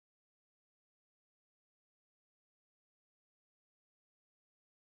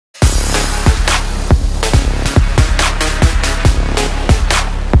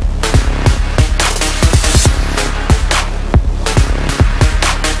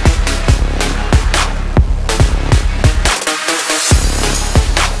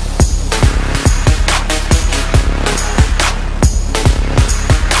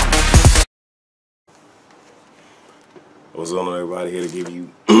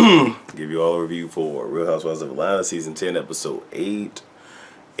give you all a review for Real Housewives of Atlanta Season 10, Episode 8,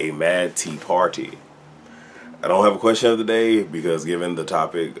 A Mad Tea Party. I don't have a question of the day because given the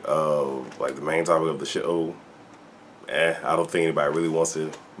topic of, like, the main topic of the show, I don't think anybody really wants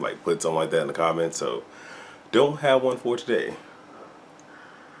to, like, put something like that in the comments, so don't have one for today.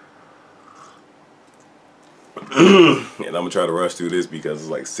 And I'm gonna try to rush through this because it's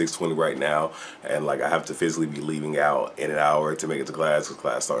like 6:20 right now, and like I have to physically be leaving out in an hour to make it to class, because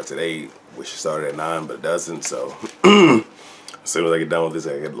class starts at 8, which started at 9 but it doesn't. So as soon as I get done with this,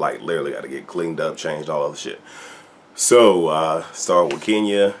 I get, like, literally got to get cleaned up, changed, all other shit. So start with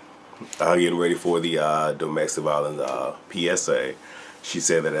Kenya getting ready for the domestic violence PSA. She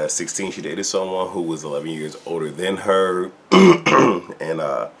said that at 16 she dated someone who was 11 years older than her,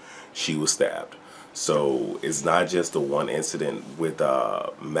 and she was stabbed. So it's not just the one incident with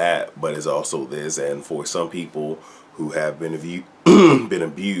Matt, but it's also this. And for some people who have been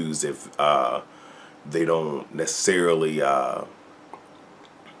abused, if they don't necessarily, how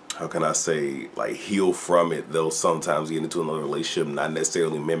can I say, like, heal from it, they'll sometimes get into another relationship, not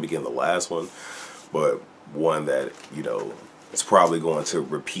necessarily mimicking the last one, but one that, you know, it's probably going to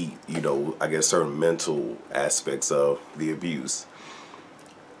repeat, you know, I guess certain mental aspects of the abuse.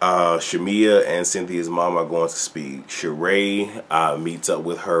 Shamia and Cynthia's mom are going to speak. Sheree meets up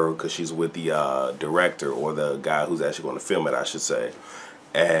with her because she's with the director, or the guy who's actually going to film it, I should say.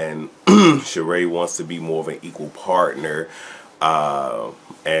 And Sheree wants to be more of an equal partner.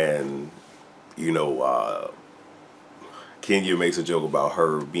 And, you know, Kenya makes a joke about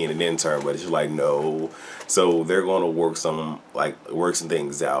her being an intern, but it's just like, no. So they're going to work some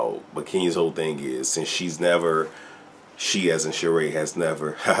things out. But Kenya's whole thing is, since she, as in Sheree, has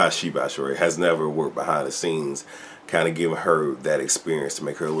never, Sheree, has never worked behind the scenes, kind of giving her that experience to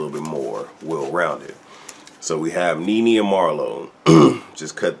make her a little bit more well-rounded. So we have Nene and Marlo.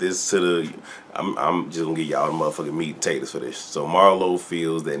 Just cut this to the, I'm just going to give y'all the motherfucking meat and potatoes for this. So Marlo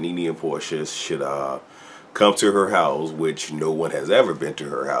feels that Nene and Portia should come to her house, which no one has ever been to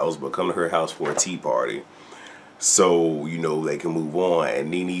her house, but come to her house for a tea party. So, you know, they can move on. And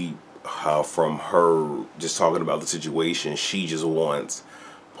Nene, from her just talking about the situation, she just wants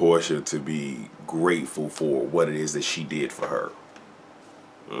Portia to be grateful for what it is that she did for her.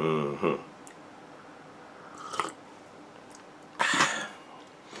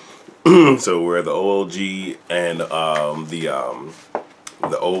 So where the OLG and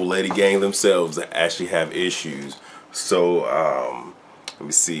the old lady gang themselves actually have issues. So let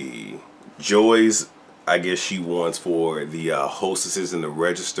me see. Joy's, I guess she wants for the hostesses in the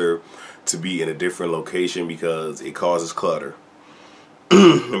register to be in a different location because it causes clutter.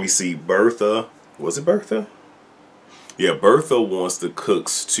 Let me see. Bertha, was it Bertha? Yeah, Bertha wants the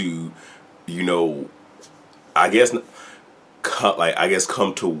cooks to, you know, I guess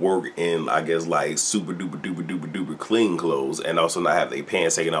come to work in, I guess, like super duper clean clothes, and also not have their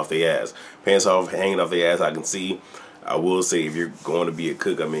pants hanging off their ass. Pants hanging off their ass, I can see. I will say, if you're going to be a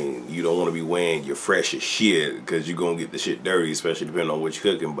cook, I mean, you don't want to be wearing your freshest shit because you're going to get the shit dirty, especially depending on what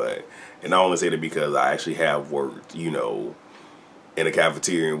you're cooking. But, and I only say that because I actually have worked, you know, in a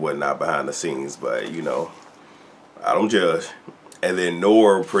cafeteria and whatnot behind the scenes. But, you know, I don't judge. And then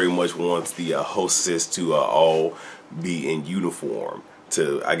Nora pretty much wants the hostess to all be in uniform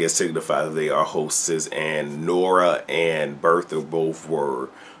to, I guess, signify that they are hostesses. And Nora and Bertha both were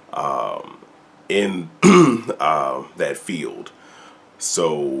in that field,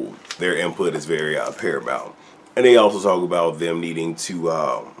 so their input is very paramount. And they also talk about them needing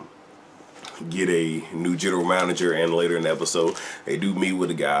to get a new general manager, and later in the episode they do meet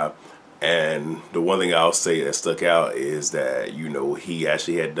with a guy. And the one thing I'll say that stuck out is that, you know, he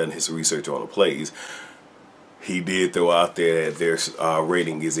actually had done his research on the plays. He did throw out there that their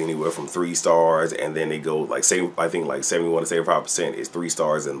rating is anywhere from 3 stars, and then they go like, I think like 71 to 75% is 3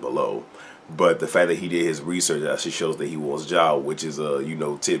 stars and below. But the fact that he did his research actually shows that he wants a job, which is a, you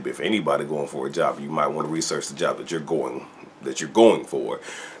know, tip. If anybody going for a job, you might want to research the job that you're going for,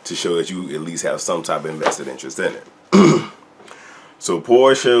 to show that you at least have some type of invested interest in it. So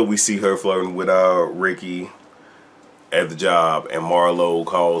Portia, we see her flirting with Ricky at the job, and Marlo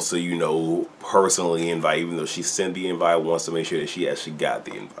calls to, you know, personally invite, even though she sent the invite, wants to make sure that she actually got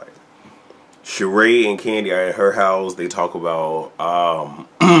the invite. Sheree and Candy are at her house. They talk about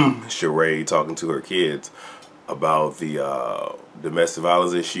Sheree talking to her kids about the domestic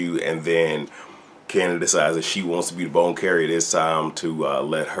violence issue, and then Candy decides that she wants to be the bone carrier this time to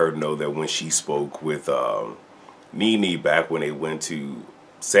let her know that when she spoke with Nene back when they went to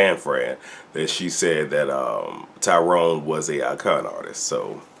San Fran, that she said that Tyrone was a con artist.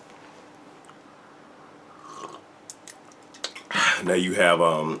 So now you have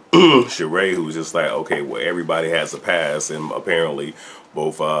Sheree, who's just like, okay, well, everybody has a past, and apparently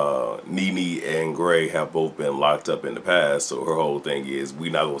both Nene and Gray have both been locked up in the past. So her whole thing is, we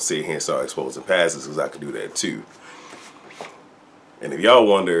not gonna sit here and start exposing passes, because I could do that too. And if y'all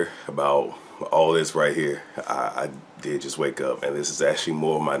wonder about all this right here, I did just wake up, and this is actually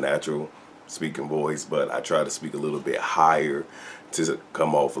more of my natural speaking voice, but I try to speak a little bit higher to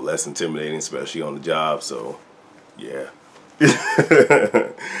come off less intimidating, especially on the job. So yeah.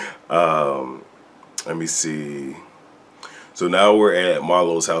 Let me see. So now we're at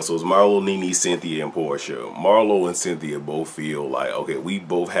Marlo's house. So it's Marlo, Nene, Cynthia, and Portia. Marlo and Cynthia both feel like, okay, we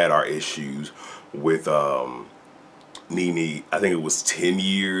both had our issues with Nene. I think it was 10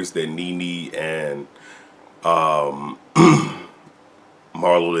 years that Nene and Marlo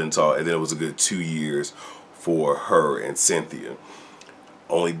didn't talk, and then it was a good 2 years for her and Cynthia.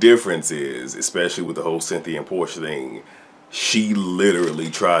 Only difference is, especially with the whole Cynthia and Portia thing, she literally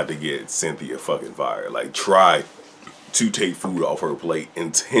tried to get Cynthia fucking fired. Like, tried to take food off her plate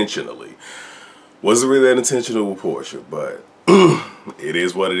intentionally. Wasn't really that intentional with Portia, but it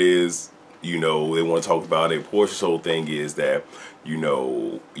is what it is. You know, they want to talk about it. Portia's whole thing is that, you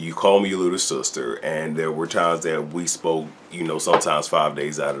know, you call me your little sister, and there were times that we spoke, you know, sometimes 5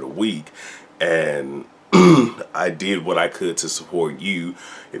 days out of the week, and I did what I could to support you.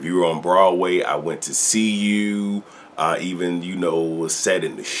 If you were on Broadway, I went to see you. Even, you know, was set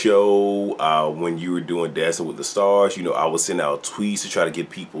in the show. When you were doing Dancing with the Stars, you know, I was sending out tweets to try to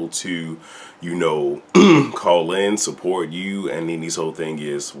get people to, you know, call in, support you. And then this whole thing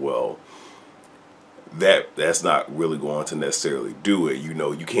is, well, that's not really going to necessarily do it. You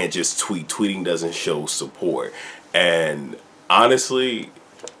know, you can't just tweet. Tweeting doesn't show support. And honestly,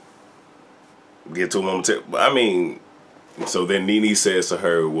 get to a moment. I mean, so then Nene says to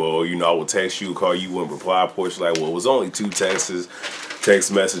her, well, you know, I will text you, call you, wouldn't reply. Portia's like, well, it was only 2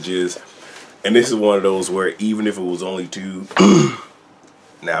 text messages. And this is one of those where even if it was only 2,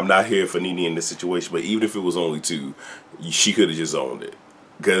 now I'm not here for Nene in this situation, but even if it was only 2, she could have just owned it.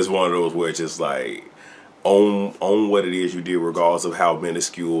 Because it's one of those where it's just like, own what it is you did regardless of how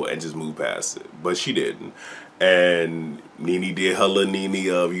minuscule, and just move past it. But she didn't. And Nene did her little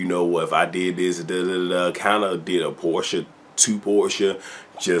Nene of, you know, if I did this, kind of did a Portia to Portia,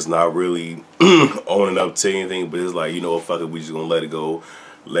 just not really owning up to anything. But it's like, you know what, fuck it, we just gonna let it go,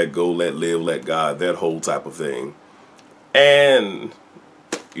 let live, let God, that whole type of thing. And,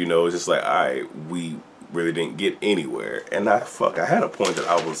 you know, it's just like, all right, we really didn't get anywhere. And I had a point that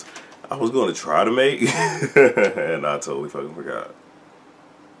I was going to try to make, and I totally fucking forgot.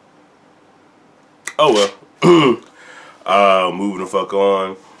 Oh well. Moving the fuck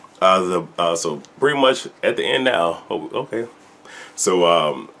on. So pretty much at the end now. Oh, okay.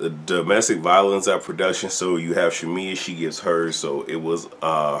 So the domestic violence production. So you have Shamia. She gives hers. So it was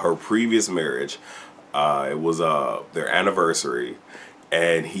her previous marriage. It was their anniversary,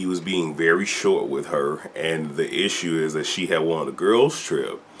 and he was being very short with her. And the issue is that she had won a girls'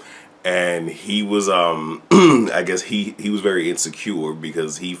 trip. And he was, I guess he was very insecure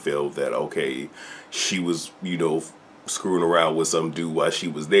because he felt that, okay, she was, you know, screwing around with some dude while she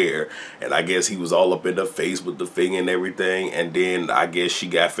was there. And I guess he was all up in the face with the thing and everything. And then I guess she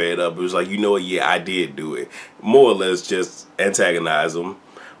got fed up. It was like, you know what, yeah, I did do it. More or less just antagonize him.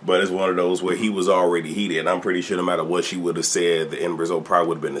 But it's one of those where he was already heated. And I'm pretty sure no matter what she would have said, the end result probably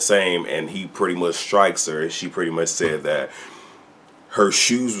would have been the same. And he pretty much strikes her. And she pretty much said that her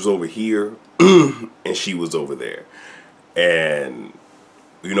shoes was over here and she was over there. And,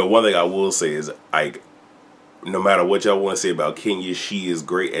 you know, one thing I will say is, like, no matter what y'all want to say about Kenya, she is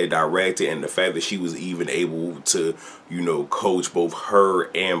great at directing. And the fact that she was even able to, you know, coach both her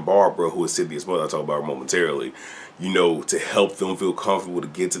and Barbara, who is Cynthia's mother, I'll talk about her momentarily, you know, to help them feel comfortable to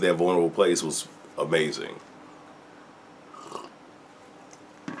get to that vulnerable place was amazing.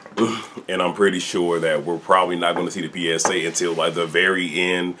 And I'm pretty sure that we're probably not going to see the PSA until like the very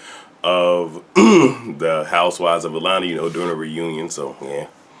end of the Housewives of Atlanta, you know, during a reunion. So yeah,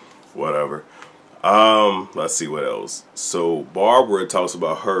 whatever. Let's see what else. So Barbara talks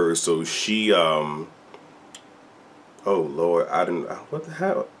about her. So she oh Lord, I didn't, what the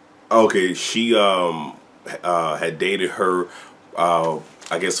hell? Okay, she had dated her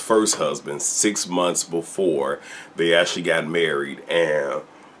I guess first husband 6 months before they actually got married, and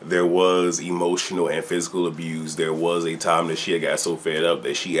there was emotional and physical abuse. There was a time that she had got so fed up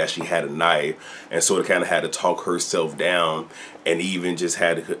that she actually had a knife and sort of kind of had to talk herself down, and even just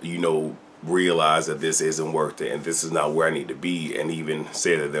had to, you know, realize that this isn't worth it and this is not where I need to be, and even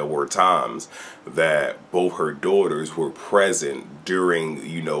said that there were times that both her daughters were present during,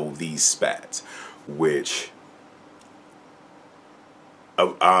 you know, these spats, which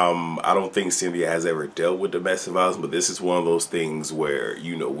I don't think Cynthia has ever dealt with domestic violence, but this is one of those things where,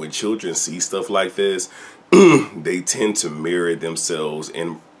 you know, when children see stuff like this, they tend to mirror themselves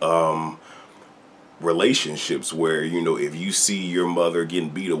in relationships where, you know, if you see your mother getting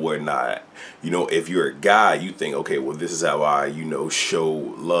beat or whatnot, you know, if you're a guy, you think, okay, well, this is how I, you know, show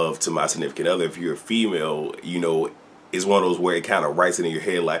love to my significant other. If you're a female, you know, it's one of those where it kind of writes it in your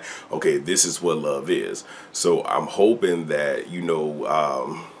head like, okay, this is what love is. So I'm hoping that, you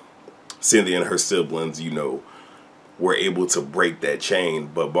know, Cynthia and her siblings, you know, were able to break that chain.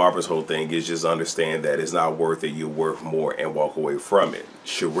 But Barbara's whole thing is just understand that it's not worth it. You're worth more, and walk away from it.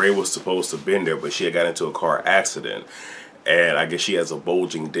 Sheree was supposed to have been there, but she had got into a car accident. And I guess she has a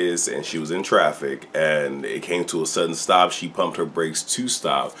bulging disc, and she was in traffic, and it came to a sudden stop. She pumped her brakes to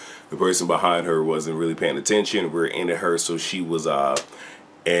stop. The person behind her wasn't really paying attention. We're into her, so she was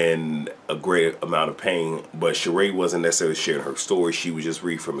in a great amount of pain. But Sheree wasn't necessarily sharing her story. She was just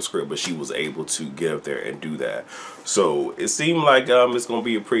reading from a script, but she was able to get up there and do that. So it seemed like it's gonna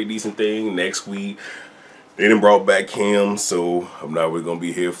be a pretty decent thing. Next week they done brought back Kim, so I'm not really gonna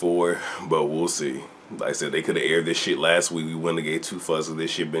be here for it, but we'll see. Like I said, they could have aired this shit last week. We wouldn't have gave two fucks if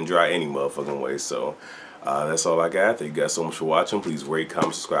this shit been dry any motherfucking way. So that's all I got. Thank you guys so much for watching. Please rate,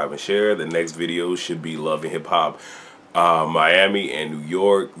 comment, subscribe, and share. The next video should be Love and Hip Hop Miami and New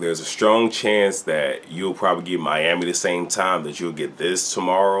York. There's a strong chance that you'll probably get Miami the same time that you'll get this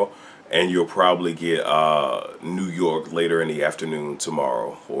tomorrow, and you'll probably get New York later in the afternoon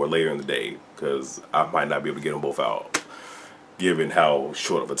tomorrow, or later in the day, because I might not be able to get them both out given how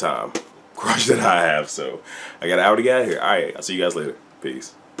short of a time crush that I have. So I gotta get out of here. Alright, I'll see you guys later.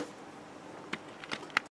 Peace.